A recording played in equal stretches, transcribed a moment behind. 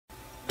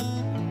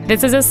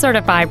This is a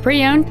certified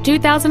pre-owned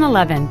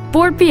 2011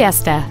 Ford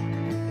Fiesta.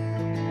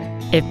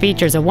 It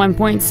features a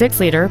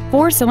 1.6-liter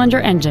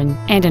four-cylinder engine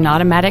and an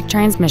automatic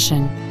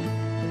transmission.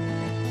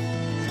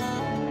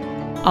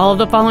 All of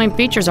the following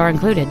features are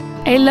included: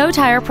 a low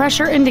tire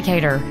pressure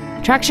indicator,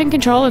 traction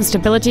control and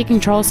stability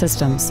control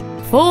systems,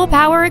 full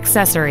power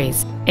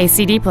accessories, a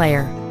CD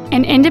player,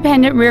 an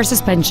independent rear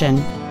suspension,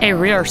 a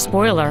rear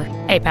spoiler,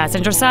 a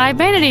passenger side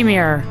vanity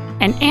mirror,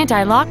 an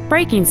anti-lock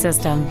braking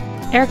system,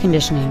 air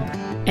conditioning,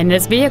 and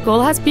this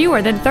vehicle has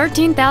fewer than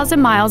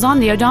 13,000 miles on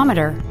the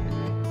odometer.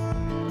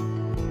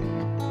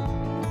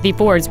 The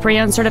Ford's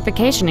pre-owned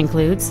certification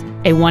includes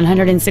a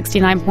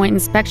 169-point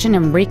inspection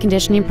and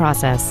reconditioning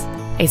process,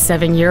 a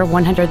 7-year,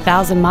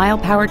 100,000-mile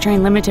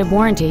powertrain limited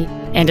warranty,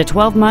 and a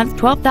 12-month,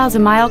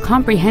 12,000-mile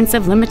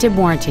comprehensive limited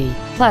warranty,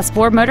 plus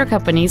Ford Motor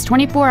Company's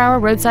 24-hour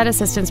roadside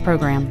assistance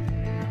program.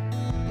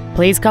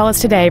 Please call us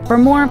today for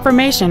more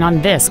information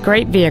on this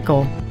great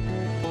vehicle.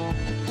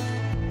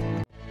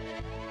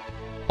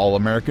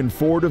 All-American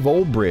Ford of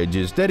Old Bridge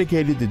is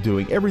dedicated to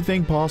doing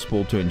everything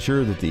possible to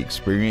ensure that the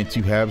experience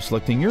you have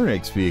selecting your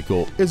next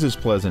vehicle is as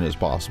pleasant as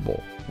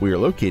possible. We are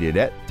located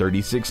at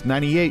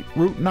 3698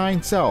 Route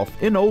 9 South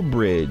in Old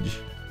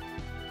Bridge.